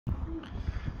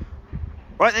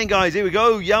Right then guys, here we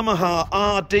go, Yamaha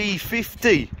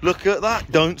Rd50. Look at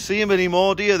that, don't see them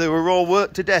anymore, do you? They were all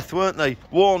worked to death, weren't they?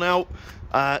 Worn out,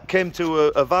 came to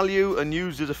a value and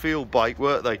used as a field bike,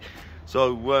 weren't they?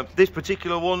 So this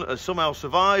particular one has somehow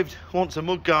survived, wants a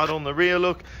mudguard on the rear,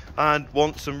 look, and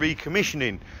wants some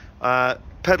recommissioning.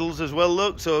 Pedals as well,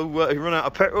 look, so if you run out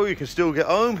of petrol you can still get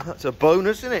home. That's a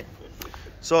bonus, isn't it?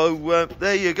 So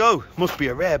there you go. Must be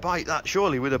a rare bike that,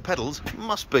 surely, with the pedals.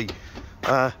 Must be.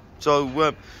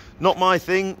 Not my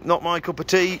thing, not my cup of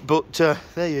tea, but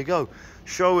there you go.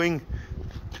 Showing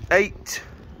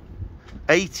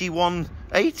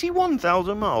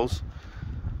 81,000 miles.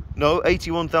 No,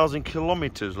 81,000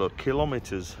 kilometers. Look,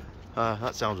 kilometers.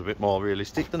 That sounds a bit more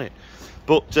realistic, doesn't it?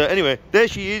 But anyway, there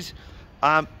she is.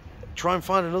 Try and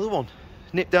find another one.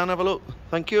 Nip down, have a look.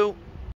 Thank you.